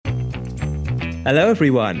Hello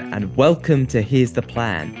everyone and welcome to Here's the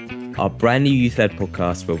Plan, our brand new youth-led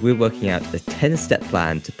podcast where we're working out a 10-step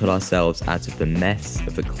plan to pull ourselves out of the mess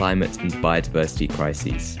of the climate and biodiversity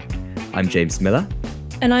crises. I'm James Miller.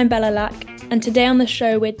 And I'm Bella Lack, and today on the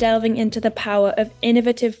show we're delving into the power of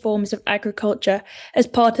innovative forms of agriculture as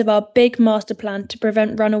part of our big master plan to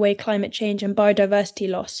prevent runaway climate change and biodiversity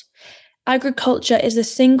loss. Agriculture is the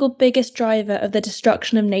single biggest driver of the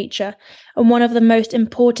destruction of nature and one of the most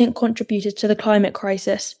important contributors to the climate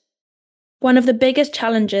crisis. One of the biggest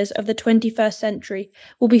challenges of the 21st century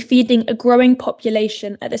will be feeding a growing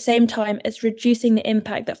population at the same time as reducing the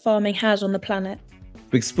impact that farming has on the planet.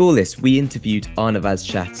 To explore this, we interviewed Arne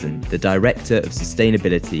Vaz-Chatten, the Director of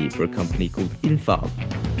Sustainability for a company called Infarm.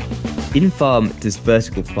 Infarm does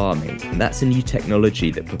vertical farming, and that's a new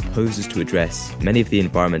technology that proposes to address many of the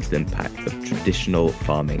environmental impact of traditional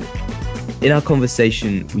farming. In our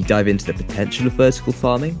conversation, we dive into the potential of vertical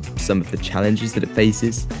farming, some of the challenges that it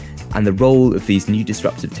faces, and the role of these new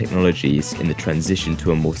disruptive technologies in the transition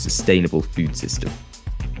to a more sustainable food system.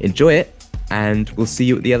 Enjoy it, and we'll see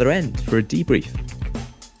you at the other end for a debrief.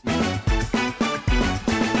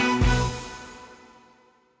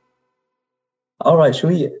 All right, shall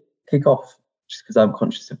we kick off? Just because I'm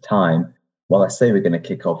conscious of time. While I say we're going to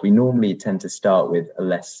kick off, we normally tend to start with a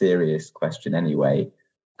less serious question anyway.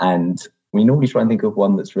 And we normally try and think of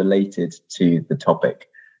one that's related to the topic.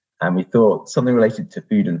 And we thought something related to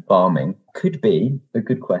food and farming could be a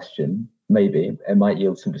good question. Maybe it might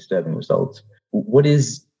yield some disturbing results. What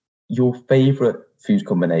is your favourite food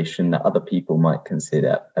combination that other people might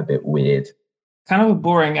consider a bit weird? Kind of a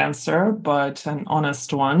boring answer, but an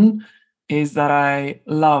honest one is that I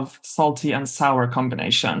love salty and sour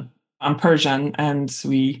combination. I'm Persian and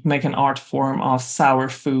we make an art form of sour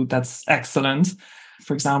food that's excellent.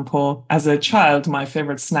 For example, as a child, my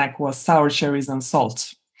favorite snack was sour cherries and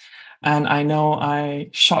salt. And I know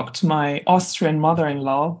I shocked my Austrian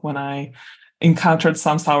mother-in-law when I encountered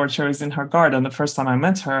some sour cherries in her garden the first time I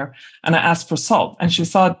met her. And I asked for salt. And she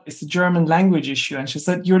thought it's a German language issue. And she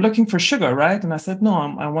said, "You're looking for sugar, right?" And I said,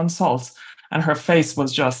 "No, I want salt." And her face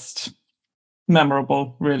was just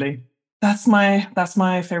memorable, really. That's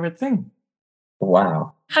my favorite thing.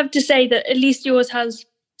 Wow. I have to say that at least yours has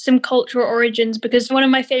some cultural origins, because one of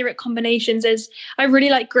my favorite combinations is I really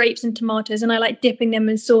like grapes and tomatoes and I like dipping them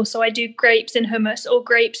in sauce. So I do grapes in hummus or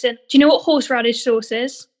grapes in... Do you know what horseradish sauce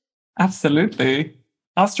is? Absolutely.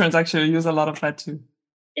 Austrians actually use a lot of that too.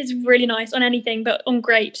 It's really nice on anything, but on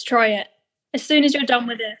grapes, try it. As soon as you're done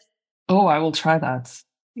with this. Oh, I will try that.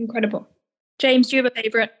 Incredible. James, do you have a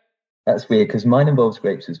favourite? That's weird because mine involves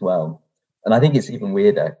grapes as well. And I think it's even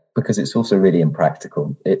weirder because it's also really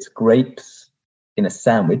impractical. It's grapes in a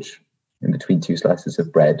sandwich in between two slices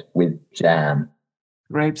of bread with jam.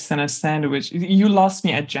 Grapes in a sandwich. You lost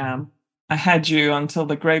me at jam. I had you until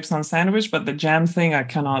the grapes on sandwich, but the jam thing, I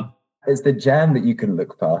cannot. It's the jam that you can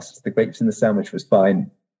look past. The grapes in the sandwich was fine.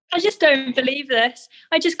 I just don't believe this.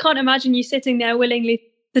 I just can't imagine you sitting there willingly.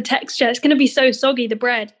 The texture, it's going to be so soggy, the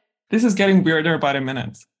bread. This is getting weirder by the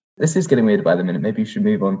minute. This is getting weird by the minute. Maybe you should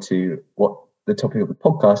move on to what the topic of the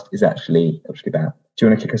podcast is actually about. Do you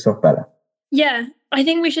want to kick us off, Bella? Yeah, I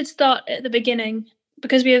think we should start at the beginning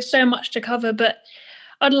because we have so much to cover, but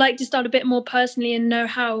I'd like to start a bit more personally and know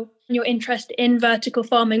how your interest in vertical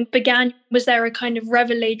farming began. Was there a kind of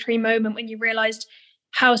revelatory moment when you realised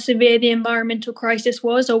how severe the environmental crisis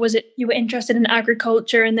was, or was it you were interested in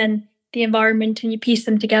agriculture and then the environment and you pieced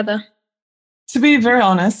them together? To be very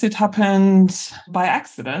honest, it happened by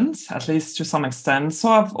accident, at least to some extent. So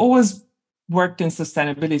I've always worked in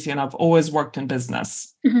sustainability and I've always worked in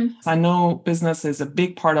business. Mm-hmm. I know business is a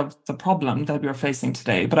big part of the problem that we're facing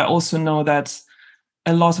today, but I also know that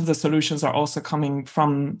a lot of the solutions are also coming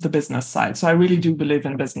from the business side. So I really do believe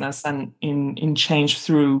in business and in change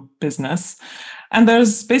through business. And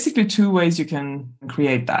there's basically two ways you can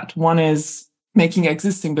create that. One is making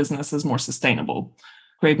existing businesses more sustainable.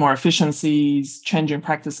 Create more efficiencies, changing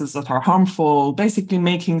practices that are harmful, basically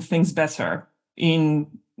making things better in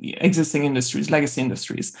existing industries, legacy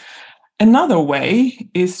industries. Another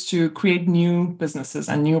way is to create new businesses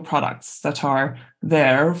and new products that are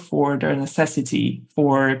there for their necessity,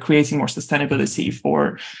 for creating more sustainability,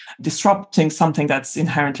 for disrupting something that's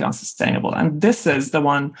inherently unsustainable. And this is the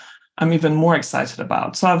one I'm even more excited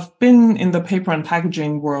about. So I've been in the paper and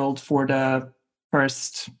packaging world for the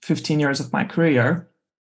first 15 years of my career.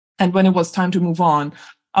 And when it was time to move on,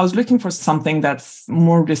 I was looking for something that's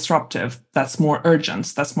more disruptive, that's more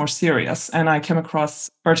urgent, that's more serious. And I came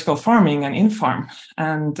across vertical farming and Infarm.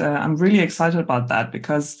 And I'm really excited about that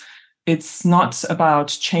because It's not about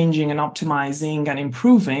changing and optimizing and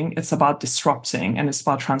improving. It's about disrupting and it's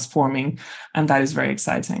about transforming. And that is very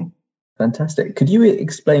exciting. Fantastic. Could you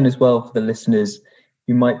explain as well for the listeners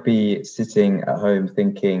who might be sitting at home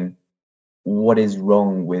thinking, what is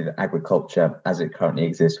wrong with agriculture as it currently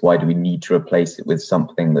exists? Why do we need to replace it with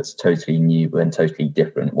something that's totally new and totally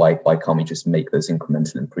different? Why can't we just make those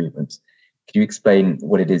incremental improvements? Could you explain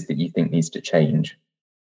what it is that you think needs to change?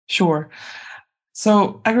 Sure.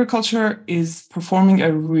 So agriculture is performing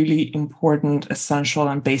a really important, essential,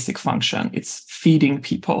 and basic function. It's feeding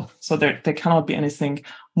people. So there cannot be anything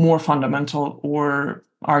more fundamental or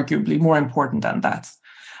arguably more important than that.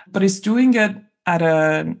 But it's doing it at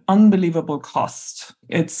an unbelievable cost.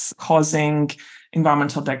 It's causing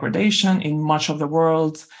environmental degradation in much of the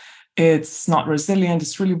world. It's not resilient.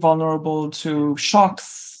 It's really vulnerable to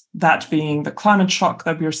shocks, that being the climate shock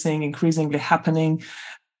that we're seeing increasingly happening,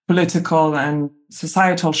 political and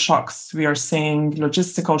societal shocks. We are seeing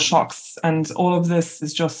logistical shocks, and all of this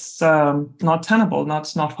is just not tenable,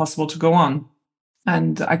 not possible to go on.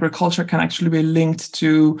 And agriculture can actually be linked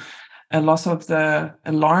to a lot of the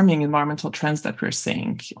alarming environmental trends that we're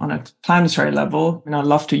seeing on a planetary level. And I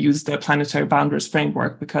love to use the planetary boundaries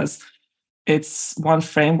framework because it's one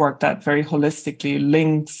framework that very holistically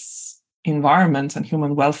links environment and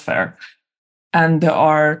human welfare. And there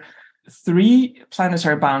are 3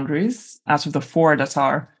 planetary boundaries out of the 4 that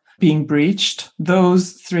are being breached.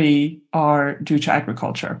 Those 3 are due to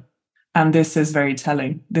agriculture. And this is very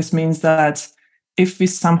telling. This means that if we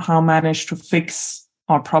somehow manage to fix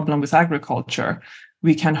our problem with agriculture,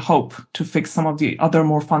 we can hope to fix some of the other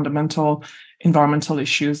more fundamental environmental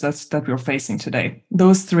issues that we're facing today.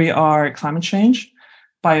 Those 3 are climate change,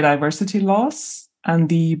 biodiversity loss, and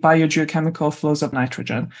the biogeochemical flows of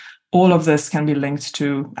nitrogen. All of this can be linked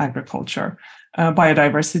to agriculture.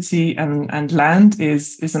 Biodiversity and land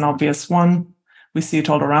is an obvious one. We see it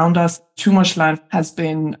all around us. Too much land has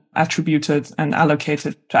been attributed and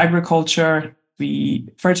allocated to agriculture. We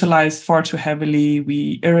fertilize far too heavily.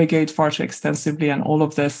 We irrigate far too extensively. And all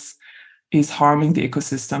of this is harming the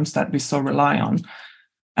ecosystems that we so rely on.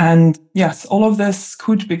 And yes, all of this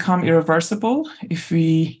could become irreversible if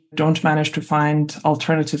we don't manage to find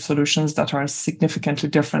alternative solutions that are significantly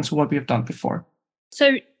different to what we have done before.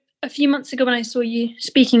 So a few months ago when I saw you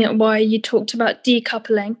speaking at Y, you talked about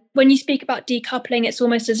decoupling. When you speak about decoupling, it's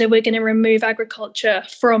almost as if we're going to remove agriculture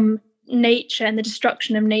from nature and the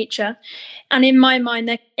destruction of nature. And in my mind,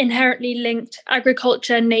 they're inherently linked: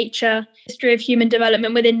 agriculture, nature, history of human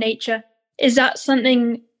development within nature. Is that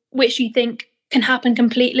something which you think can happen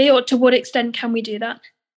completely, or to what extent can we do that?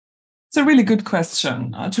 It's a really good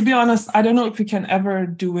question. To be honest, I don't know if we can ever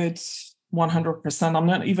do it 100%. I'm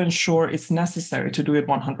not even sure it's necessary to do it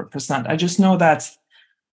 100%. I just know that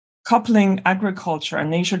coupling agriculture and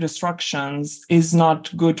nature destructions is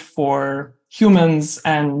not good for humans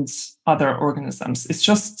and other organisms. It's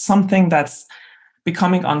just something that's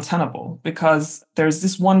becoming untenable because there's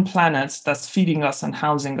this one planet that's feeding us and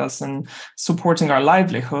housing us and supporting our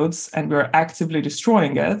livelihoods, and we're actively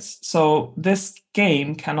destroying it. So this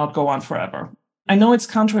game cannot go on forever. I know it's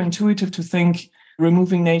counterintuitive to think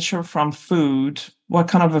removing nature from food, what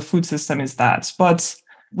kind of a food system is that? But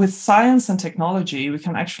with science and technology, we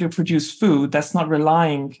can actually produce food that's not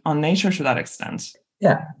relying on nature to that extent.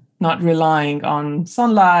 Yeah. Not relying on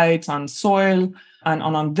sunlight, on soil, and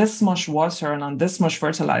on this much water and on this much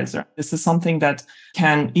fertilizer. This is something that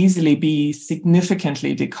can easily be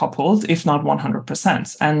significantly decoupled, if not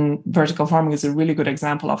 100%. And vertical farming is a really good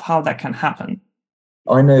example of how that can happen.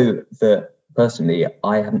 I know that personally,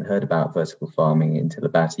 I hadn't heard about vertical farming until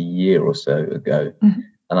about a year or so ago. Mm-hmm.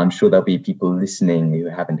 And I'm sure there'll be people listening who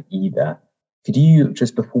haven't either. Could you,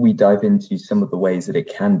 just before we dive into some of the ways that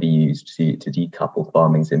it can be used to decouple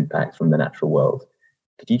farming's impact from the natural world,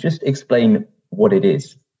 could you just explain what it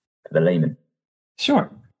is for the layman? Sure.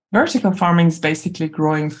 Vertical farming is basically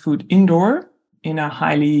growing food indoor in a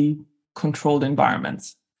highly controlled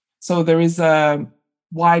environment. So there is a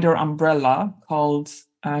wider umbrella called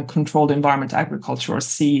Controlled Environment Agriculture, or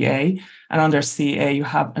CEA. And under CEA, you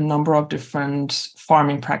have a number of different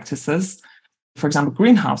farming practices. For example,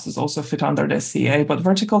 greenhouses also fit under the CEA, but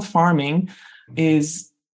vertical farming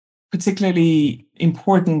is particularly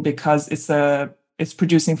important because it's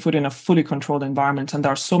producing food in a fully controlled environment, and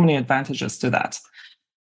there are so many advantages to that.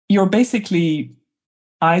 You're basically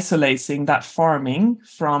isolating that farming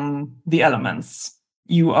from the elements.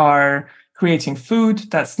 You are creating food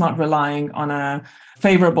that's not relying on a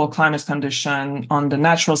favorable climate condition, on the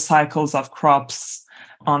natural cycles of crops,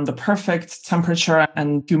 on the perfect temperature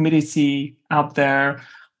and humidity out there,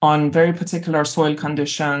 on very particular soil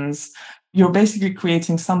conditions. you're basically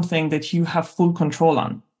creating something that you have full control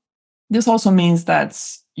on. This also means that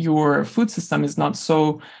your food system is not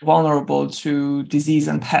so vulnerable to disease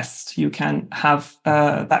and pest. You can have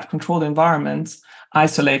that controlled environment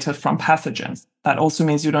isolated from pathogens. That also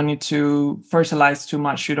means you don't need to fertilize too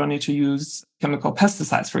much. You don't need to use chemical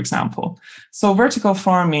pesticides, for example. So vertical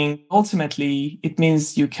farming, ultimately, it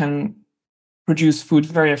means you can produce food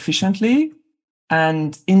very efficiently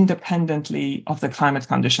and independently of the climate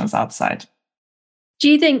conditions outside. Do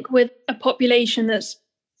you think with a population that's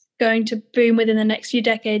going to boom within the next few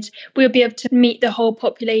decades, we'll be able to meet the whole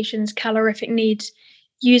population's calorific needs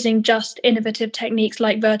using just innovative techniques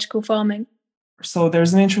like vertical farming? So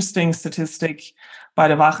there's an interesting statistic by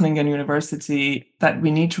the Wageningen University that we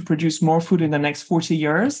need to produce more food in the next 40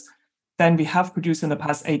 years than we have produced in the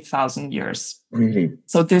past 8,000 years. Really?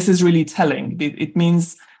 So this is really telling. It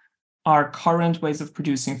means our current ways of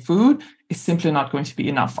producing food is simply not going to be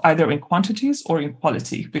enough, either in quantities or in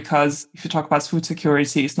quality. Because if you talk about food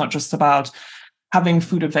security, it's not just about having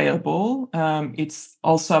food available. It's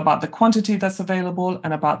also about the quantity that's available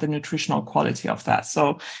and about the nutritional quality of that.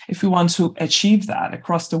 So if we want to achieve that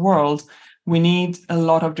across the world, we need a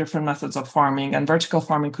lot of different methods of farming, and vertical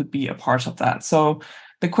farming could be a part of that. So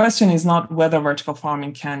the question is not whether vertical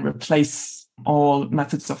farming can replace all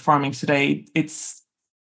methods of farming today. It's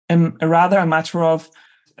rather a matter of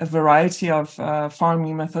a variety of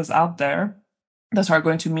farming methods out there that are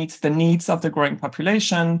going to meet the needs of the growing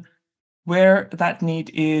population, where that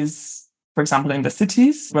need is, for example, in the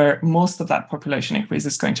cities, where most of that population increase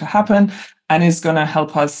is going to happen, and is going to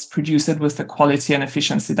help us produce it with the quality and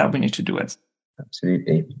efficiency that we need to do it.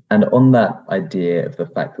 Absolutely. And on that idea of the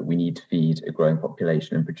fact that we need to feed a growing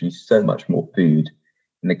population and produce so much more food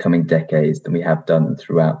in the coming decades than we have done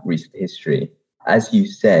throughout recent history, as you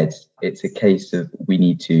said, it's a case of we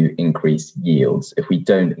need to increase yields. If we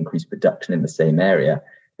don't increase production in the same area,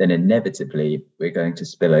 then inevitably we're going to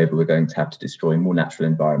spill over. We're going to have to destroy more natural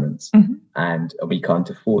environments, and we can't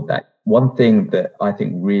afford that. One thing that I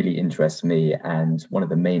think really interests me, and one of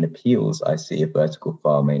the main appeals I see of vertical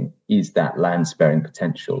farming, is that land sparing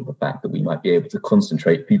potential, the fact that we might be able to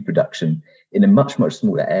concentrate food production in a much, much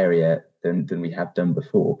smaller area than we have done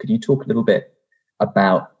before. Could you talk a little bit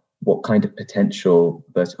about what kind of potential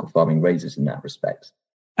vertical farming raises in that respect?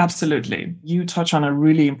 Absolutely. You touch on a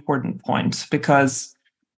really important point, because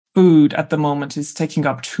food at the moment is taking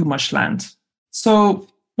up too much land. So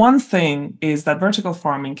one thing is that vertical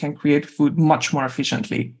farming can create food much more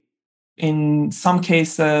efficiently. In some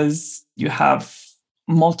cases, you have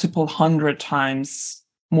multiple 100 times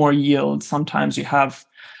more yield. Sometimes you have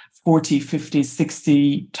 40, 50,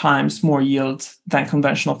 60 times more yield than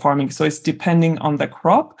conventional farming. So it's depending on the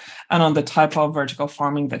crop and on the type of vertical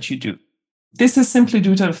farming that you do. This is simply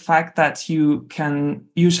due to the fact that you can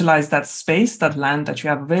utilize that space, that land that you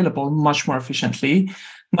have available much more efficiently,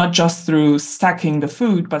 not just through stacking the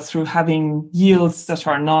food, but through having yields that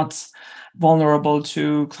are not vulnerable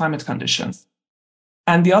to climate conditions.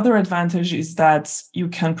 And the other advantage is that you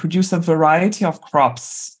can produce a variety of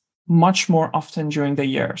crops much more often during the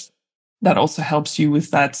years. That also helps you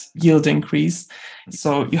with that yield increase.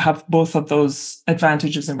 So you have both of those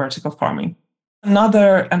advantages in vertical farming.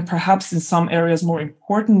 Another, and perhaps in some areas more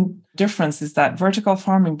important difference, is that vertical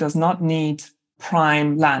farming does not need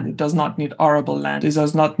prime land. It does not need arable land. It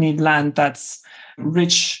does not need land that's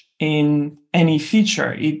rich in any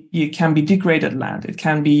feature. It can be degraded land. It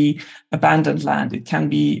can be abandoned land. It can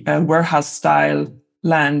be a warehouse style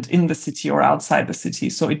land in the city or outside the city.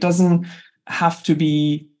 So it doesn't have to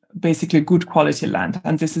be basically good quality land.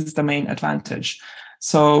 And this is the main advantage.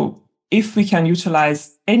 So if we can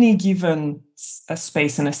utilize any given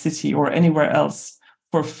space in a city or anywhere else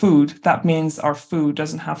for food, that means our food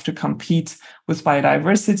doesn't have to compete with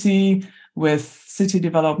biodiversity, with city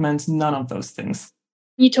development, none of those things.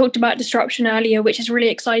 You talked about disruption earlier, which is really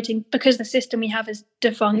exciting because the system we have is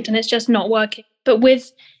defunct and it's just not working. But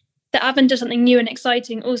with the advent of something new and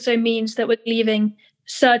exciting also means that we're leaving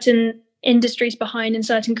certain industries behind and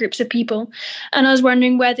certain groups of people. And I was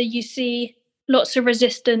wondering whether you see lots of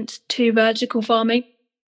resistance to vertical farming.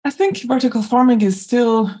 I think vertical farming is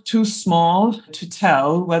still too small to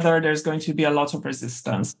tell whether there's going to be a lot of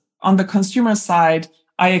resistance. On the consumer side,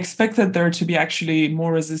 I expected there to be actually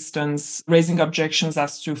more resistance, raising objections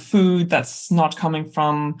as to food that's not coming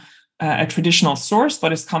from a traditional source,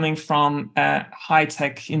 but is coming from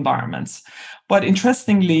high-tech environments. But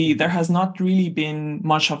interestingly, there has not really been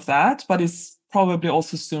much of that, but it's probably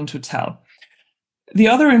also soon to tell. The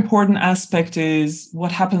other important aspect is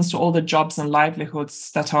what happens to all the jobs and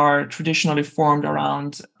livelihoods that are traditionally formed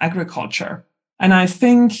around agriculture. And I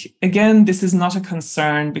think, again, this is not a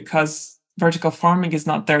concern because vertical farming is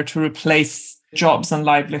not there to replace jobs and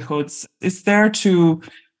livelihoods. It's there to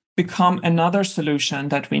become another solution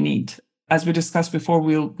that we need. As we discussed before,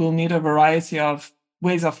 we'll need a variety of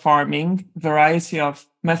ways of farming, variety of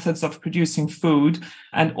methods of producing food,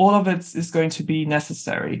 and all of it is going to be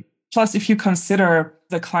necessary. Plus, if you consider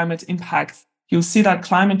the climate impact, you'll see that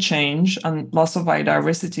climate change and loss of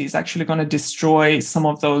biodiversity is actually going to destroy some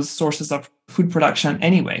of those sources of food production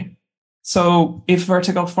anyway. So if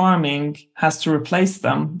vertical farming has to replace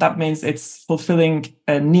them, that means it's fulfilling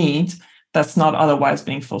a need that's not otherwise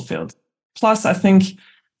being fulfilled. Plus, I think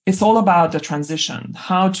it's all about the transition,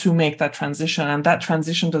 how to make that transition. And that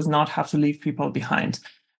transition does not have to leave people behind.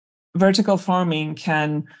 Vertical farming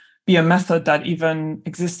can be a method that even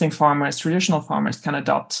existing farmers, traditional farmers, can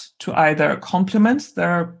adopt to either complement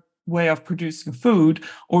their way of producing food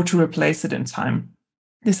or to replace it in time.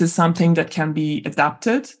 This is something that can be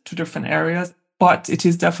adapted to different areas, but it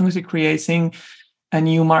is definitely creating a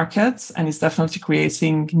new market, and it's definitely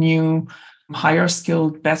creating new, higher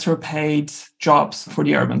skilled, better paid jobs for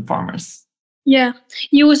the urban farmers. Yeah,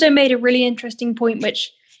 you also made a really interesting point,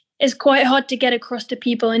 which is quite hard to get across to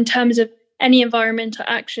people in terms of any environmental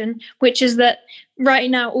action, which is that right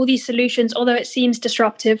now, all these solutions, although it seems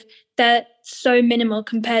disruptive, they're so minimal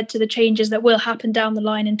compared to the changes that will happen down the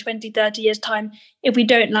line in 20, 30 years' time if we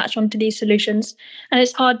don't latch onto these solutions. And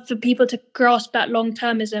it's hard for people to grasp that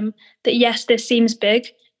long-termism, that yes, this seems big,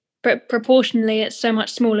 but proportionally, it's so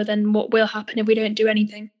much smaller than what will happen if we don't do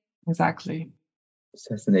anything. Exactly.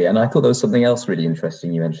 Certainly. And I thought there was something else really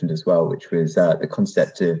interesting you mentioned as well, which was the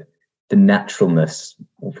concept of the naturalness,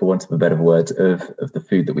 or for want of a better word, of the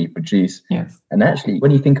food that we produce. Yes. And actually,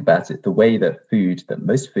 when you think about it, the way that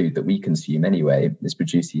most food that we consume anyway is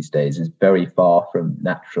produced these days is very far from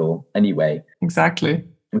natural anyway. Exactly.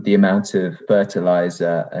 With the amount of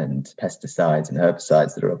fertilizer and pesticides and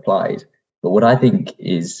herbicides that are applied. But what I think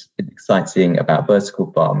is exciting about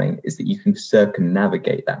vertical farming is that you can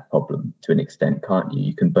circumnavigate that problem to an extent, can't you?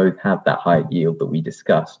 You can both have that high yield that we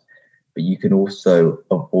discussed, but you can also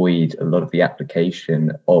avoid a lot of the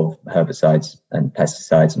application of herbicides and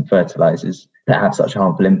pesticides and fertilizers that have such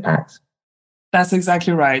harmful impacts. That's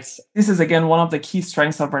exactly right. This is, again, one of the key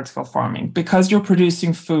strengths of vertical farming. Because you're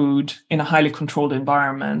producing food in a highly controlled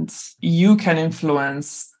environment, you can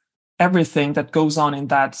influence everything that goes on in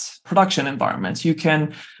that production environment. You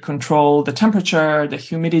can control the temperature, the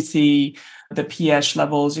humidity, the pH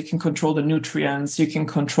levels, you can control the nutrients, you can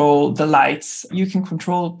control the lights, you can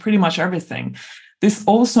control pretty much everything. This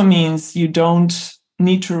also means you don't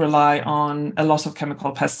need to rely on a lot of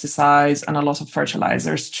chemical pesticides and a lot of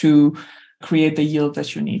fertilizers to create the yield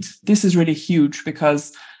that you need. This is really huge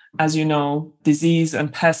because, as you know, disease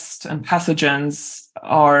and pests and pathogens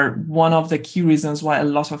are one of the key reasons why a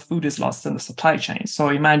lot of food is lost in the supply chain. So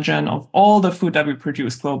imagine, of all the food that we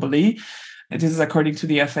produce globally, this is according to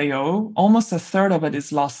the FAO, almost a third of it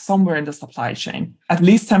is lost somewhere in the supply chain. At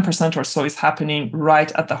least 10% or so is happening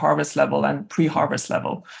right at the harvest level and pre-harvest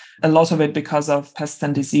level. A lot of it because of pests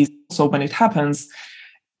and disease. So when it happens,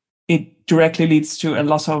 it directly leads to a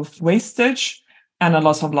lot of wastage and a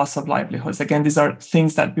lot of loss of livelihoods. Again, these are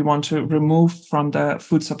things that we want to remove from the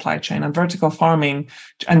food supply chain. And vertical farming,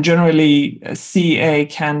 and generally CEA,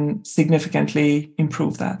 can significantly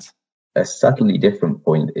improve that. A subtly different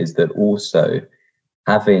point is that also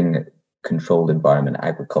having controlled environment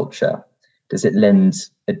agriculture, does it lend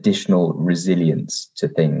additional resilience to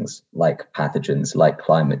things like pathogens, like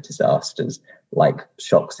climate disasters, like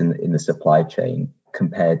shocks in the supply chain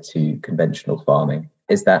compared to conventional farming?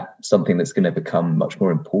 Is that something that's going to become much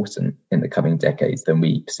more important in the coming decades than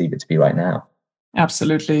we perceive it to be right now?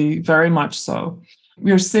 Absolutely, very much so.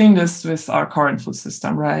 We're seeing this with our current food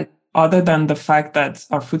system, right? Other than the fact that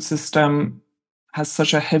our food system has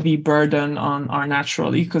such a heavy burden on our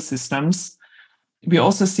natural ecosystems, we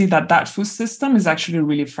also see that food system is actually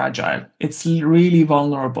really fragile. It's really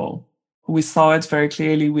vulnerable. We saw it very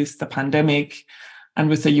clearly with the pandemic and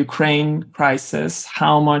with the Ukraine crisis,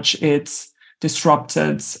 how much it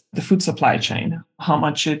disrupted the food supply chain, how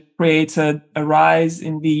much it created a rise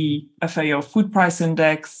in the FAO food price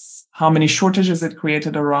index, how many shortages it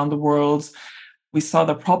created around the world. We saw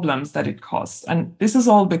the problems that it caused. And this is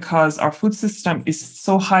all because our food system is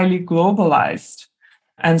so highly globalized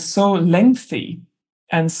and so lengthy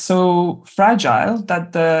and so fragile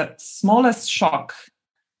that the smallest shock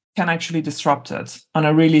can actually disrupt it on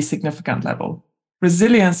a really significant level.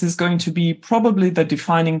 Resilience is going to be probably the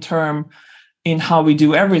defining term in how we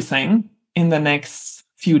do everything in the next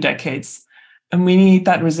few decades. And we need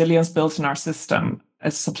that resilience built in our system,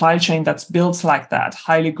 a supply chain that's built like that,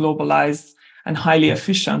 highly globalized and highly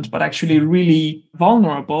efficient, but actually really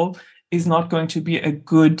vulnerable, is not going to be a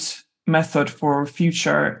good method for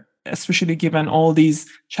future, especially given all these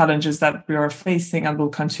challenges that we are facing and will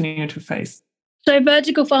continue to face. So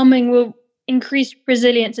vertical farming will increase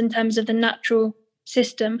resilience in terms of the natural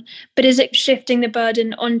system, but is it shifting the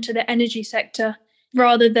burden onto the energy sector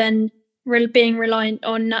rather than being reliant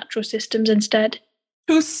on natural systems instead?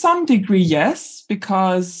 To some degree, yes,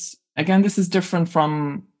 because again, this is different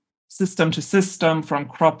from system to system, from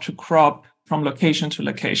crop to crop, from location to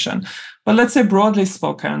location. But let's say broadly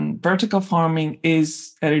spoken, vertical farming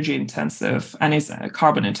is energy intensive and is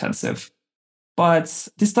carbon intensive. But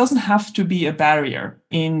this doesn't have to be a barrier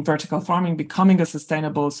in vertical farming becoming a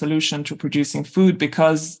sustainable solution to producing food,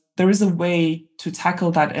 because there is a way to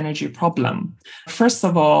tackle that energy problem. First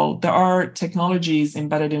of all, there are technologies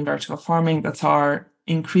embedded in vertical farming that are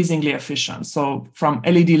increasingly efficient. So from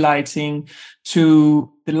LED lighting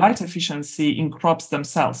to the light efficiency in crops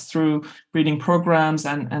themselves through breeding programs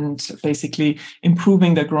and basically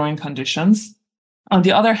improving the growing conditions. On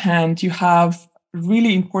the other hand, you have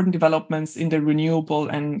really important developments in the renewable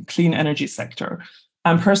and clean energy sector.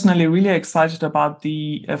 I'm personally really excited about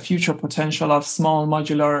the future potential of small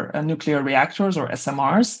modular nuclear reactors, or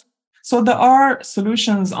SMRs. So there are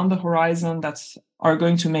solutions on the horizon that are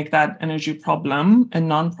going to make that energy problem a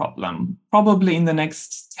non-problem, probably in the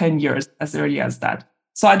next 10 years, as early as that.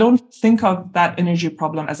 So I don't think of that energy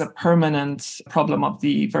problem as a permanent problem of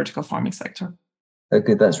the vertical farming sector.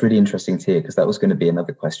 Okay, that's really interesting to hear, because that was going to be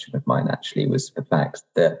another question of mine, actually, was the fact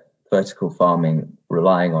that vertical farming,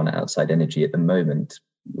 relying on outside energy at the moment,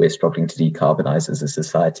 we're struggling to decarbonize as a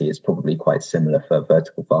society. Is probably quite similar for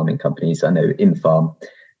vertical farming companies. I know InFarm,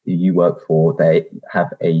 who you work for, they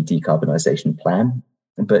have a decarbonization plan.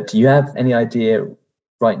 But do you have any idea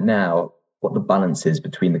right now what the balance is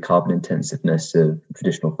between the carbon intensiveness of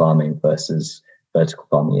traditional farming versus vertical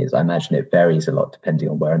farming is? I imagine it varies a lot depending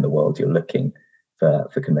on where in the world you're looking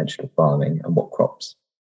for conventional farming and what crops.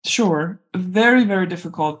 Sure. Very, very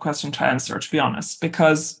difficult question to answer, to be honest,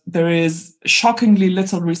 because there is shockingly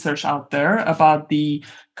little research out there about the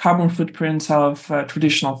carbon footprint of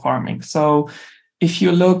traditional farming. So if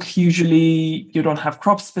you look, usually you don't have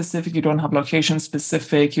crop specific, you don't have location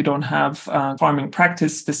specific, you don't have farming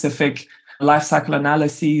practice specific life cycle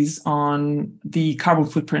analyses on the carbon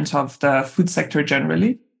footprint of the food sector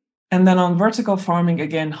generally. And then on vertical farming,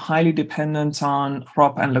 again, highly dependent on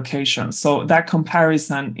crop and location. So that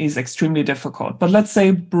comparison is extremely difficult. But let's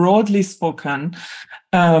say broadly spoken,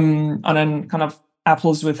 on a kind of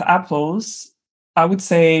apples with apples, I would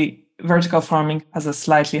say vertical farming has a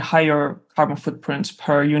slightly higher carbon footprint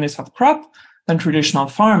per unit of crop than traditional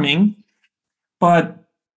farming. But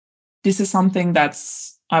this is something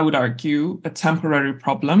that's, I would argue, a temporary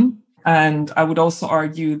problem. And I would also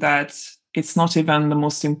argue that it's not even the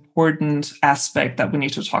most important aspect that we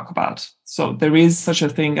need to talk about. So there is such a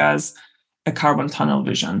thing as a carbon tunnel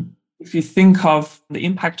vision. If you think of the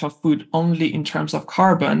impact of food only in terms of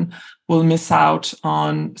carbon, we'll miss out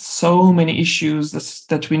on so many issues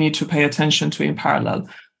that we need to pay attention to in parallel.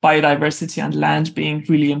 Biodiversity and land being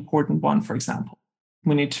really important one, for example.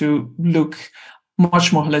 We need to look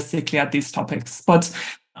much more holistically at these topics. But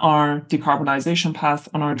our decarbonization path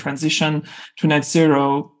on our transition to net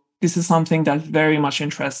zero, this is something that very much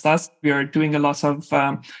interests us. We are doing a lot of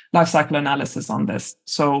life cycle analysis on this.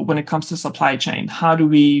 So when it comes to supply chain, how do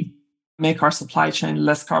we make our supply chain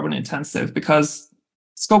less carbon intensive? Because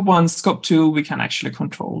scope 1, scope 2, we can actually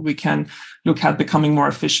control. We can look at becoming more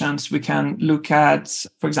efficient. We can look at,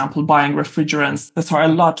 for example, buying refrigerants that are a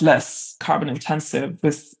lot less carbon intensive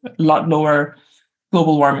with a lot lower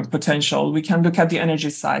global warming potential. We can look at the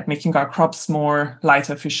energy side, making our crops more light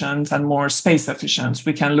efficient and more space efficient.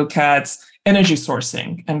 We can look at energy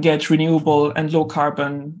sourcing and get renewable and low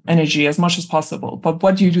carbon energy as much as possible. But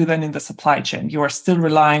what do you do then in the supply chain? You are still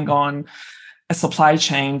relying on a supply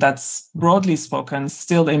chain that's, broadly spoken,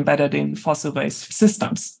 still embedded in fossil-based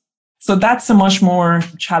systems. So that's a much more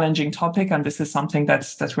challenging topic, and this is something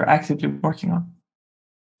that we're actively working on.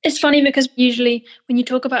 It's funny because usually when you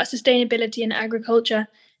talk about sustainability in agriculture,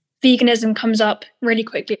 veganism comes up really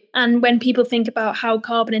quickly. And when people think about how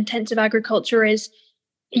carbon intensive agriculture is,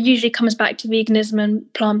 it usually comes back to veganism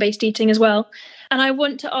and plant-based eating as well. And I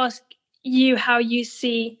want to ask you how you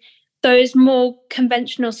see those more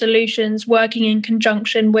conventional solutions working in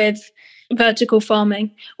conjunction with vertical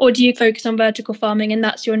farming. Or do you focus on vertical farming and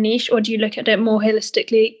that's your niche? Or do you look at it more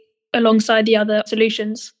holistically alongside the other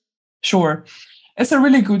solutions? Sure. It's a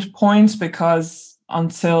really good point, because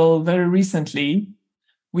until very recently,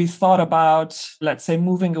 we thought about, let's say,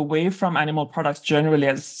 moving away from animal products generally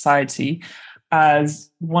as a society.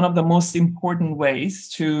 as one of the most important ways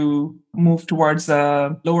to move towards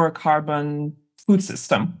a lower carbon food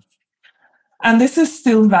system. And this is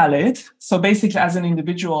still valid. So basically, as an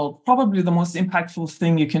individual, probably the most impactful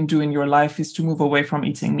thing you can do in your life is to move away from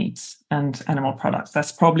eating meat and animal products.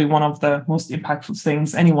 That's probably one of the most impactful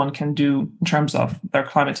things anyone can do in terms of their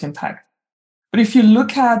climate impact. But if you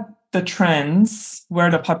look at the trends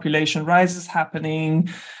where the population rise is happening,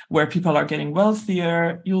 where people are getting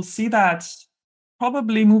wealthier, you'll see that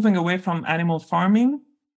probably moving away from animal farming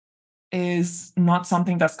is not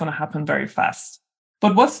something that's going to happen very fast.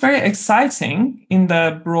 But what's very exciting in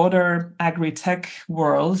the broader agri-tech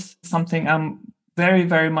world, something I'm very,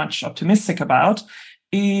 very much optimistic about,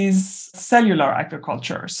 is cellular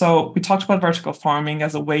agriculture. So we talked about vertical farming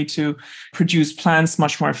as a way to produce plants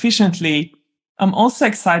much more efficiently. I'm also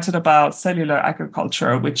excited about cellular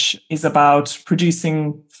agriculture, which is about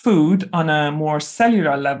producing food on a more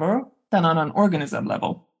cellular level than on an organism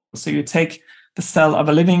level. So you take the cell of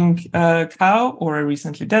a living cow or a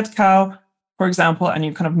recently dead cow, for example, and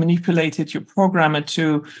you kind of manipulate it, you program it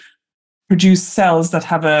to produce cells that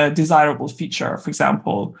have a desirable feature, for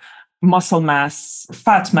example, muscle mass,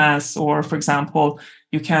 fat mass, or for example,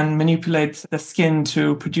 you can manipulate the skin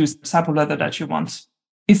to produce the type of leather that you want.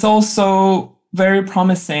 It's also very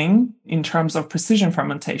promising in terms of precision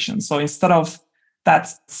fermentation. So instead of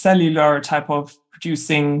that cellular type of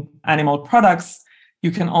producing animal products,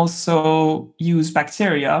 you can also use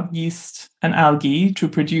bacteria, yeast, and algae to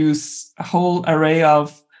produce a whole array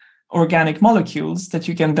of organic molecules that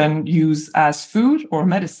you can then use as food or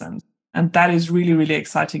medicine. And that is really, really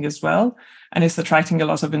exciting as well. And it's attracting a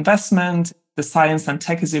lot of investment. The science and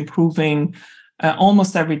tech is improving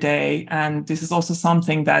almost every day. And this is also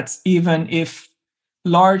something that even if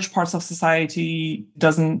large parts of society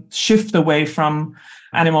doesn't shift away from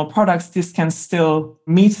animal products, this can still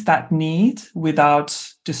meet that need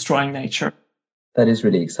without destroying nature. That is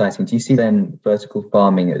really exciting. Do you see then vertical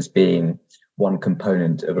farming as being one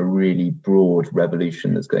component of a really broad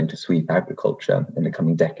revolution that's going to sweep agriculture in the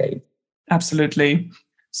coming decade? Absolutely.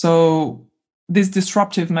 So these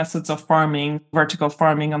disruptive methods of farming, vertical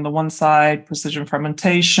farming on the one side, precision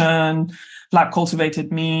fermentation, lab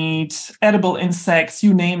cultivated meat, edible insects,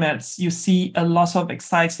 you name it. You see a lot of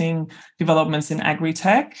exciting developments in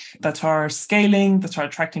agri-tech that are scaling, that are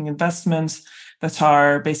attracting investments, that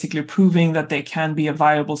are basically proving that they can be a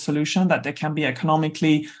viable solution, that they can be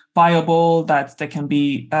economically viable, that they can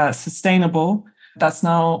be sustainable. That's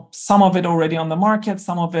now some of it already on the market,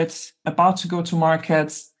 some of it about to go to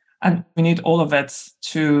markets. And we need all of it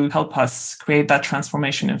to help us create that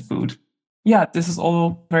transformation in food. Yeah, this is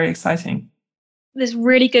all very exciting. This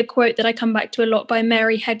really good quote that I come back to a lot by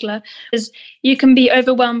Mary Hegler is, you can be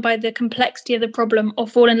overwhelmed by the complexity of the problem or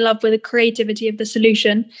fall in love with the creativity of the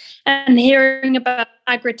solution. And hearing about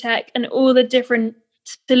agri-tech and all the different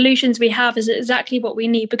solutions we have is exactly what we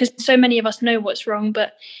need, because so many of us know what's wrong,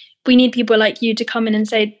 but we need people like you to come in and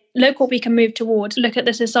say, look what we can move towards, look at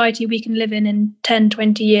the society we can live in 10,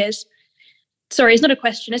 20 years. Sorry, it's not a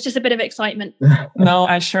question. It's just a bit of excitement. No,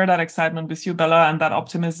 I share that excitement with you, Bella, and that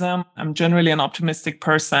optimism. I'm generally an optimistic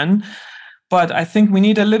person, but I think we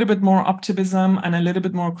need a little bit more optimism and a little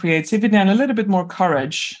bit more creativity and a little bit more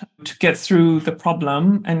courage to get through the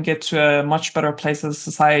problem and get to a much better place as a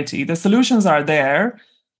society. The solutions are there,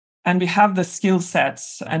 and we have the skill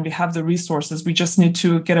sets and we have the resources. We just need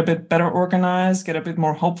to get a bit better organized, get a bit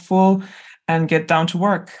more hopeful, and get down to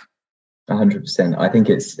work. 100%. I think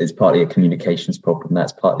it's partly a communications problem.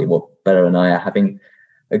 That's partly what Bella and I are having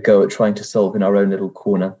a go at trying to solve in our own little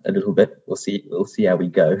corner a little bit. We'll see how we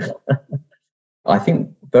go. I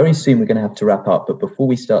think very soon we're going to have to wrap up. But before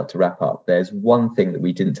we start to wrap up, there's one thing that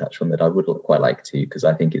we didn't touch on that I would quite like to, because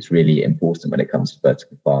I think it's really important when it comes to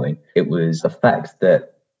vertical farming. It was the fact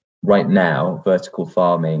that right now, vertical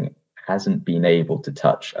farming hasn't been able to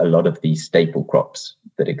touch a lot of these staple crops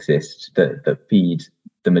that exist, that feed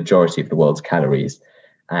the majority of the world's calories.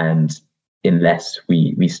 And unless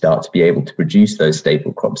we start to be able to produce those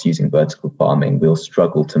staple crops using vertical farming, we'll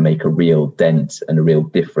struggle to make a real dent and a real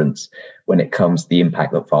difference when it comes to the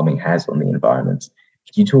impact that farming has on the environment.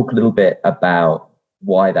 Could you talk a little bit about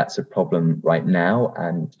why that's a problem right now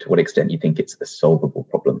and to what extent you think it's a solvable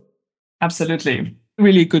problem? Absolutely.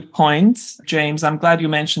 Really good point, James. I'm glad you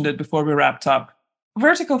mentioned it before we wrapped up.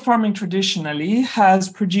 Vertical farming traditionally has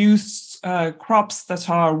produced crops that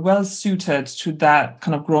are well suited to that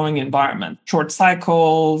kind of growing environment. Short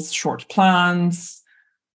cycles, short plants,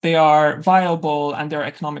 they are viable and they're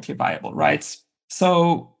economically viable, right?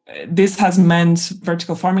 So this has meant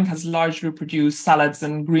vertical farming has largely produced salads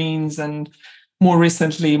and greens and more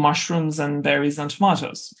recently mushrooms and berries and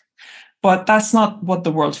tomatoes. But that's not what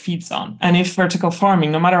the world feeds on. And if vertical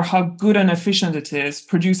farming, no matter how good and efficient it is,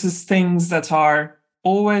 produces things that are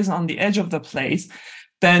always on the edge of the plate,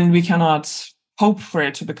 then we cannot hope for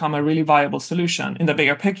it to become a really viable solution in the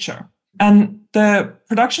bigger picture. And the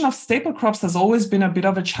production of staple crops has always been a bit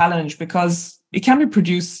of a challenge because it can be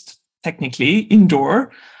produced technically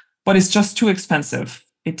indoor, but it's just too expensive.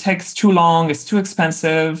 It takes too long, it's too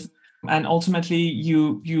expensive. And ultimately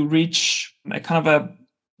you reach a kind of a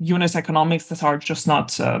unit economics that are just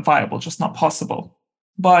not viable, just not possible.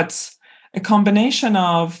 But a combination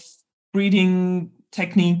of breeding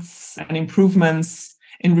techniques and improvements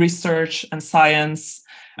in research and science,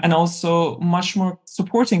 and also much more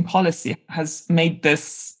supporting policy has made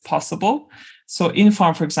this possible. So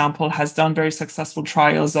InFarm, for example, has done very successful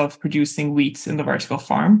trials of producing wheat in the vertical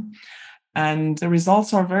farm. And the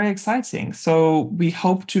results are very exciting. So we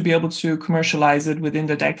hope to be able to commercialize it within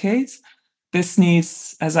the decade. This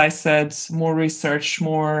needs, as I said, more research,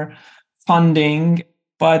 more funding,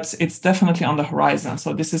 but it's definitely on the horizon.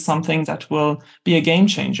 So this is something that will be a game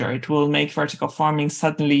changer. It will make vertical farming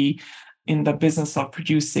suddenly in the business of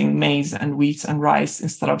producing maize and wheat and rice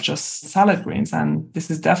instead of just salad greens. And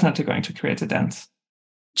this is definitely going to create a dent.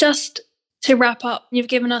 Just to wrap up, you've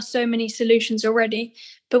given us so many solutions already,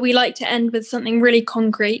 but we like to end with something really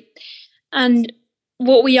concrete. And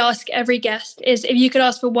what we ask every guest is if you could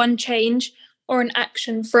ask for one change or an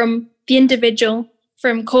action from the individual,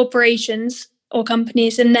 from corporations or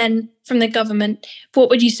companies, and then from the government, what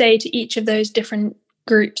would you say to each of those different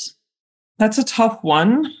groups? That's a tough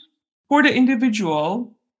one. For the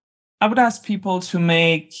individual, I would ask people to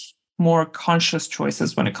make more conscious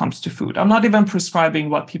choices when it comes to food. I'm not even prescribing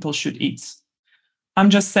what people should eat. I'm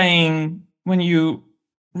just saying when you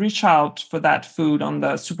reach out for that food on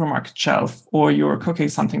the supermarket shelf or you're cooking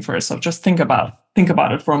something for yourself, just think about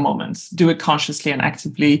it for a moment. Do it consciously and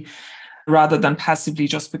actively rather than passively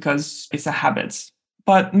just because it's a habit.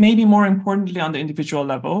 But maybe more importantly on the individual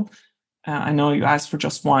level, I know you asked for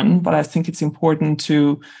just one, but I think it's important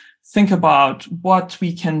to think about what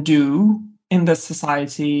we can do in this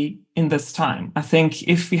society in this time. I think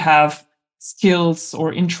if we have skills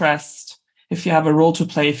or interest, if you have a role to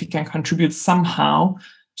play, if you can contribute somehow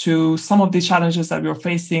to some of the challenges that we're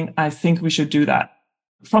facing, I think we should do that.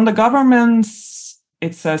 From the governments,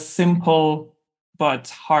 it's a simple but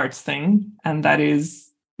hard thing, and that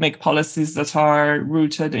is make policies that are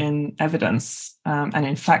rooted in evidence and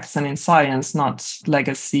in facts and in science, not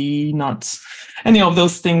legacy, not any of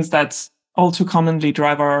those things that all too commonly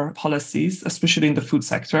drive our policies, especially in the food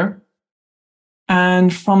sector.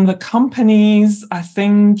 And from the companies, I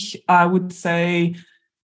think I would say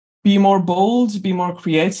be more bold, be more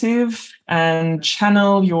creative, and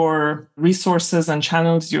channel your resources and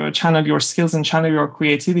channel your skills and channel your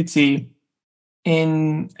creativity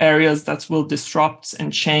in areas that will disrupt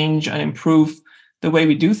and change and improve the way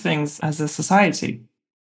we do things as a society.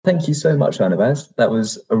 Thank you so much, Anavaz. That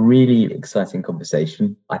was a really exciting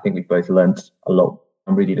conversation. I think we've both learned a lot.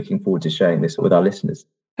 I'm really looking forward to sharing this with our listeners.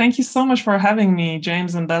 Thank you so much for having me,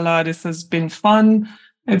 James and Bella. This has been fun.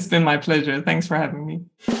 It's been my pleasure. Thanks for having me.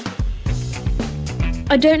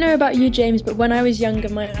 I don't know about you, James, but when I was younger,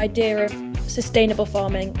 my idea of sustainable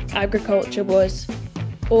farming, agriculture was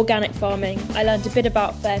organic farming. I learned a bit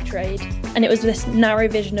about fair trade, and it was this narrow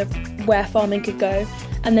vision of where farming could go.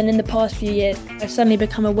 And then in the past few years, I've suddenly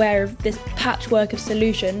become aware of this patchwork of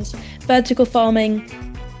solutions. Vertical farming,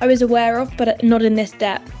 I was aware of, but not in this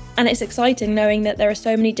depth. And it's exciting knowing that there are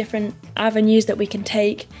so many different avenues that we can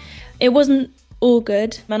take. It wasn't all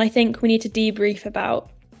good, and I think we need to debrief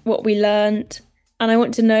about what we learned. And I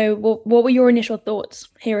want to know, what were your initial thoughts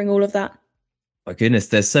hearing all of that? My goodness,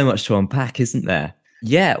 there's so much to unpack, isn't there?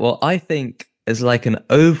 Yeah, well, I think as like an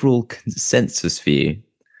overall consensus view,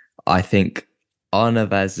 I think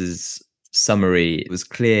Arnavaz's summary was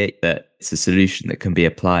clear that it's a solution that can be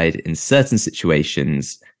applied in certain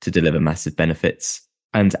situations to deliver massive benefits.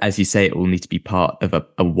 And as you say, it will need to be part of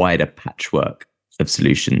a wider patchwork of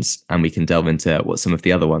solutions. And we can delve into what some of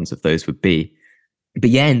the other ones of those would be. But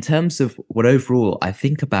yeah, in terms of what overall I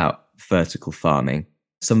think about vertical farming,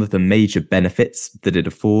 some of the major benefits that it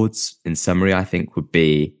affords, in summary, I think would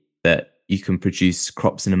be that you can produce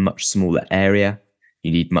crops in a much smaller area.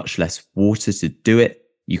 You need much less water to do it.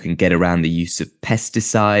 You can get around the use of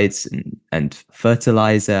pesticides and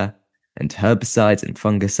fertilizer and herbicides and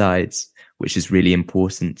fungicides, which is really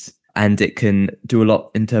important. And it can do a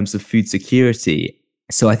lot in terms of food security.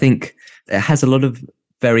 So I think it has a lot of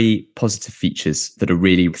very positive features that are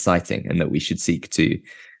really exciting and that we should seek to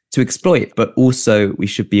exploit. But also we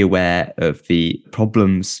should be aware of the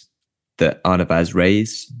problems that Arnavaz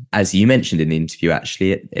raised. As you mentioned in the interview,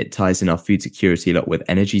 actually, it ties in our food security a lot with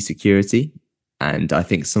energy security. And I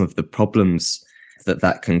think some of the problems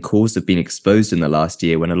that can cause have been exposed in the last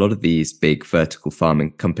year when a lot of these big vertical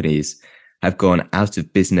farming companies have gone out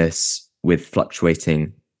of business with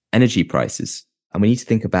fluctuating energy prices. And we need to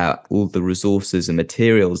think about all the resources and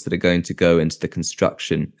materials that are going to go into the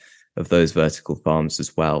construction of those vertical farms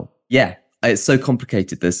as well. Yeah, it's so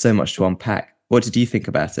complicated. There's so much to unpack. What did you think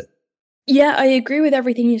about it? Yeah, I agree with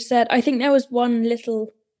everything you said. I think there was one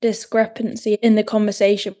little discrepancy in the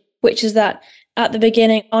conversation, which is that at the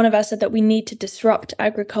beginning, Arnavaz said that we need to disrupt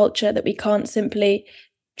agriculture, that we can't simply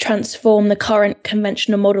transform the current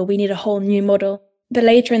conventional model. We need a whole new model. But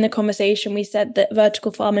later in the conversation, we said that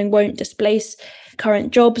vertical farming won't displace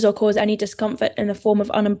current jobs or cause any discomfort in the form of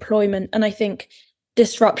unemployment. And I think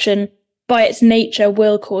disruption, by its nature,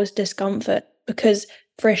 will cause discomfort, because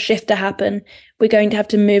for a shift to happen, we're going to have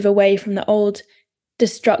to move away from the old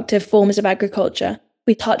destructive forms of agriculture.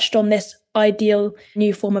 We touched on this ideal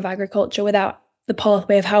new form of agriculture without the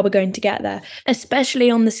pathway of how we're going to get there, especially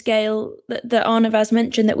on the scale that Arnavaz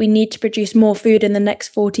mentioned, that we need to produce more food in the next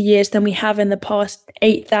 40 years than we have in the past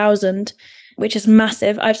 8,000, which is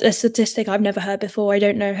massive. A statistic I've never heard before. I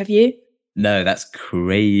don't know. Have you? No, that's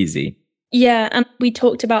crazy. Yeah, and we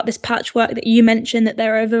talked about this patchwork that you mentioned, that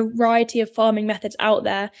there are a variety of farming methods out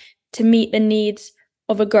there to meet the needs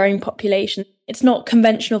of a growing population. It's not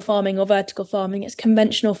conventional farming or vertical farming, it's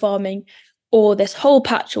conventional farming or this whole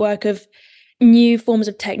patchwork of new forms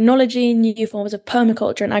of technology, new forms of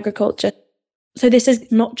permaculture and agriculture. So this is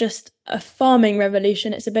not just a farming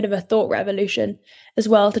revolution, it's a bit of a thought revolution as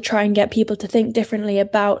well, to try and get people to think differently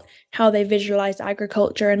about how they visualize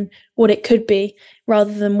agriculture and what it could be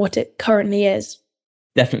rather than what it currently is.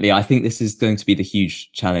 Definitely. I think this is going to be the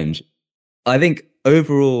huge challenge. I think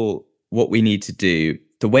overall, what we need to do,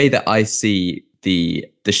 the way that I see the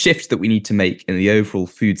shift that we need to make in the overall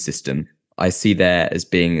food system, I see there as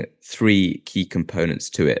being three key components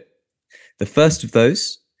to it. The first of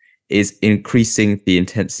those is increasing the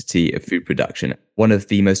intensity of food production. One of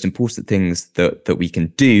the most important things that we can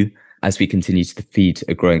do as we continue to feed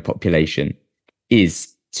a growing population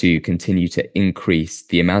is to continue to increase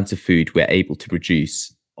the amount of food we're able to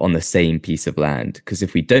produce on the same piece of land. Because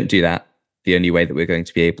if we don't do that, the only way that we're going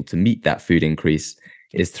to be able to meet that food increase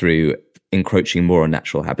is through encroaching more on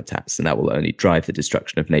natural habitats, and that will only drive the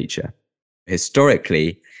destruction of nature.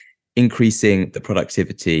 Historically, increasing the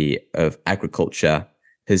productivity of agriculture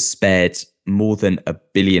has spared more than 1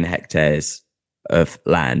 billion hectares of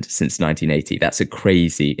land since 1980. That's a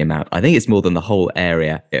crazy amount. I think it's more than the whole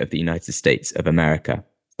area of the United States of America.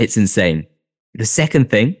 It's insane. The second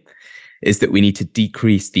thing is that we need to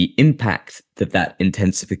decrease the impact that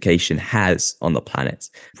intensification has on the planet.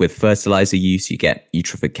 With fertilizer use, you get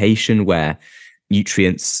eutrophication, where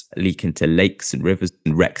nutrients leak into lakes and rivers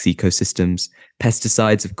and wrecks ecosystems.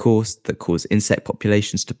 Pesticides, of course, that cause insect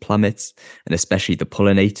populations to plummet, and especially the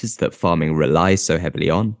pollinators that farming relies so heavily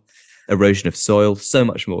on. Erosion of soil, so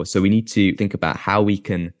much more. So we need to think about how we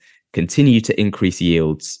can continue to increase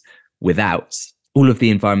yields without all of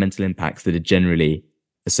the environmental impacts that are generally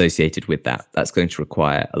associated with that. That's going to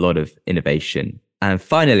require a lot of innovation. And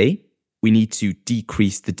finally, we need to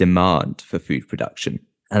decrease the demand for food production.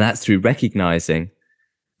 And that's through recognizing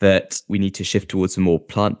that we need to shift towards a more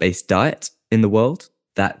plant-based diet in the world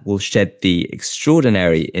that will shed the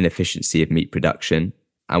extraordinary inefficiency of meat production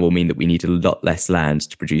and will mean that we need a lot less land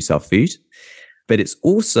to produce our food. But it's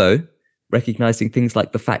also recognizing things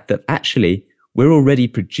like the fact that actually we're already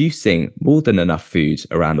producing more than enough food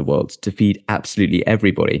around the world to feed absolutely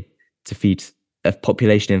everybody, to feed a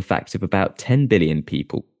population, in fact, of about 10 billion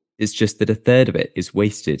people. It's just that a third of it is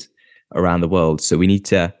wasted around the world. So we need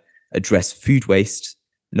to address food waste,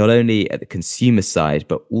 not only at the consumer side,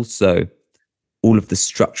 but also all of the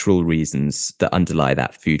structural reasons that underlie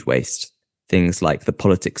that food waste. Things like the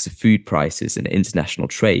politics of food prices and international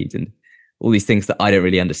trade and all these things that I don't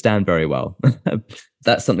really understand very well.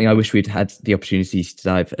 That's something I wish we'd had the opportunity to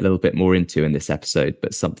dive a little bit more into in this episode,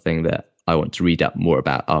 but something that I want to read up more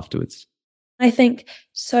about afterwards. I think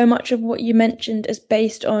so much of what you mentioned is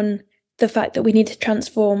based on the fact that we need to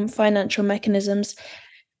transform financial mechanisms,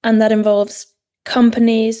 and that involves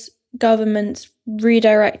companies, governments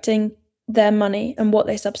redirecting their money and what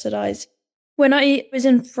they subsidize. When I was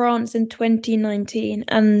in France in 2019,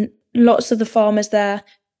 and lots of the farmers there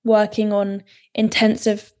working on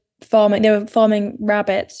intensive farming, they were farming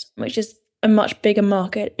rabbits, which is a much bigger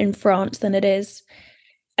market in France than it is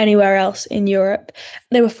anywhere else in Europe.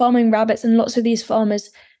 They were farming rabbits, and lots of these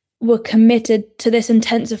farmers were committed to this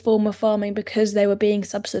intensive form of farming because they were being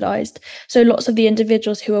subsidized. So lots of the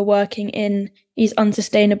individuals who are working in these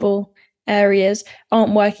unsustainable areas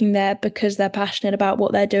aren't working there because they're passionate about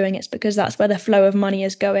what they're doing. It's because that's where the flow of money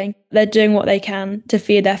is going. They're doing what they can to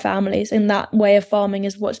feed their families, and that way of farming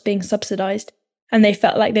is what's being subsidized. And they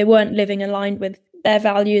felt like they weren't living aligned with their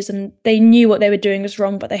values, and they knew what they were doing was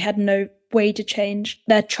wrong, but they had no way to change.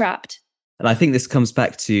 They're trapped. And I think this comes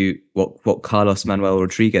back to what Carlos Manuel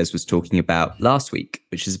Rodriguez was talking about last week,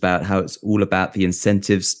 which is about how it's all about the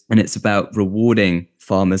incentives, and it's about rewarding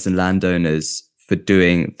farmers and landowners for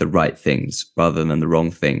doing the right things rather than the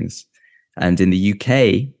wrong things. And in the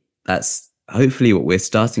UK, that's hopefully what we're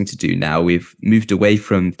starting to do now. We've moved away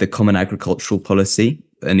from the Common Agricultural Policy,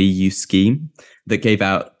 an EU scheme that gave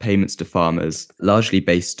out payments to farmers largely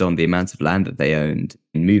based on the amount of land that they owned,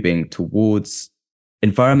 moving towards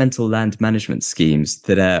environmental land management schemes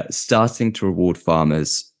that are starting to reward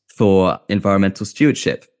farmers for environmental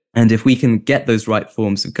stewardship. And if we can get those right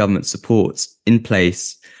forms of government support in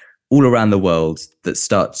place all around the world that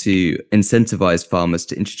start to incentivize farmers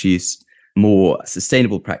to introduce more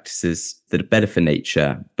sustainable practices that are better for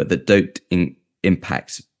nature, but that don't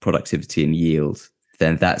impact productivity and yield,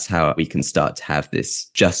 then that's how we can start to have this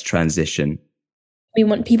just transition. We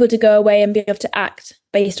want people to go away and be able to act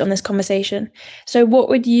based on this conversation. So what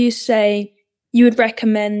would you say you would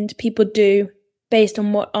recommend people do based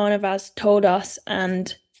on what Arnavaz told us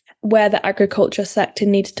and where the agriculture sector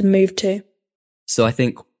needs to move to? So I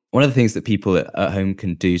think one of the things that people at home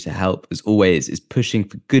can do to help, as always, is pushing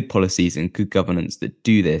for good policies and good governance that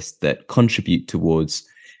do this, that contribute towards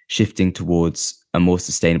shifting towards a more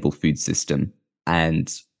sustainable food system.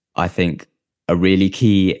 And I think a really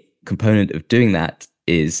key component of doing that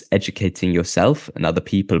is educating yourself and other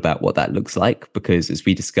people about what that looks like, because as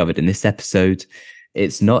we discovered in this episode,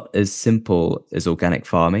 it's not as simple as organic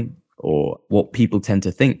farming or what people tend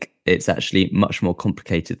to think. It's actually much more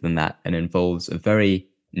complicated than that and involves a very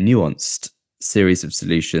nuanced series of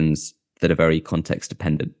solutions that are very context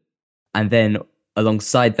dependent. And then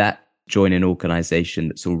alongside that, join an organization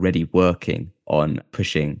that's already working on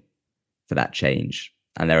pushing for that change.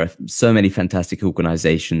 And there are so many fantastic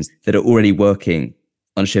organizations that are already working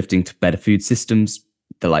on shifting to better food systems,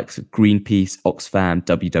 the likes of Greenpeace, Oxfam,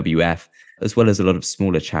 WWF, as well as a lot of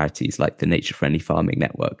smaller charities like the Nature Friendly Farming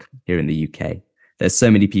Network here in the UK. There's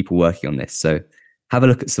so many people working on this. So have a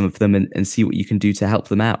look at some of them and see what you can do to help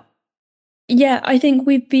them out. Yeah, I think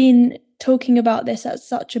we've been talking about this at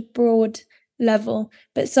such a broad level,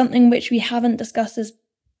 but something which we haven't discussed is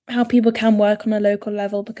how people can work on a local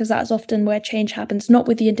level, because that's often where change happens, not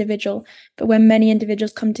with the individual, but when many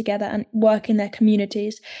individuals come together and work in their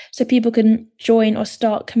communities. So people can join or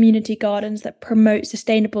start community gardens that promote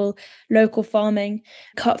sustainable local farming,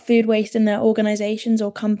 cut food waste in their organizations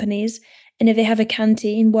or companies. And if they have a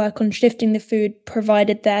canteen, work on shifting the food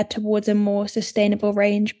provided there towards a more sustainable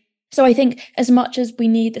range. So I think as much as we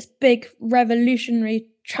need this big revolutionary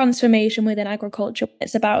transformation within agriculture,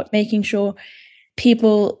 it's about making sure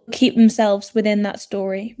people keep themselves within that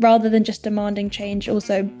story rather than just demanding change,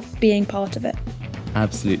 also being part of it.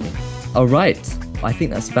 Absolutely. All right. I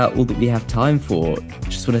think that's about all that we have time for.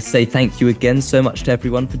 Just want to say thank you again so much to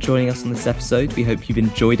everyone for joining us on this episode. We hope you've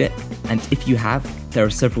enjoyed it. And if you have, there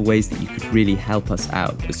are several ways that you could really help us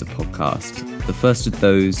out as a podcast. The first of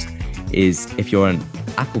those is if you're on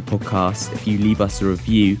Apple Podcasts, if you leave us a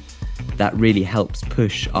review, that really helps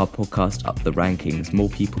push our podcast up the rankings. More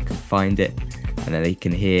people can find it, and then they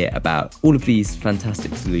can hear about all of these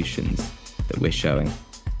fantastic solutions that we're showing.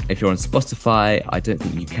 If you're on Spotify, I don't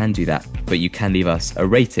think you can do that, but you can leave us a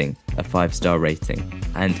rating, a 5-star rating.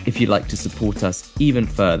 And if you'd like to support us even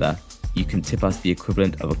further, you can tip us the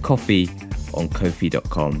equivalent of a coffee on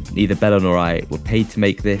Ko-fi.com. Neither Bella nor I were paid to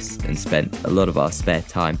make this and spent a lot of our spare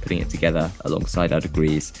time putting it together alongside our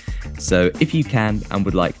degrees. So if you can and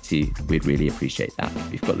would like to, we'd really appreciate that.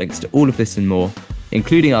 We've got links to all of this and more,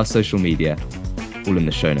 including our social media, all in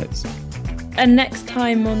the show notes. And next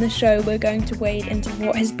time on the show, we're going to wade into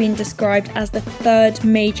what has been described as the third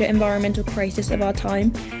major environmental crisis of our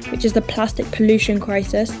time, which is the plastic pollution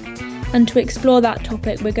crisis. And to explore that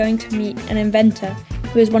topic, we're going to meet an inventor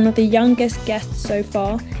who is one of the youngest guests so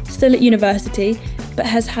far, still at university, but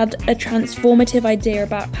has had a transformative idea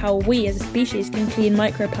about how we as a species can clean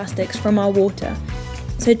microplastics from our water.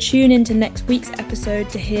 So tune into next week's episode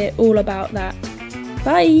to hear all about that.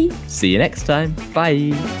 Bye! See you next time.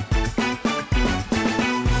 Bye!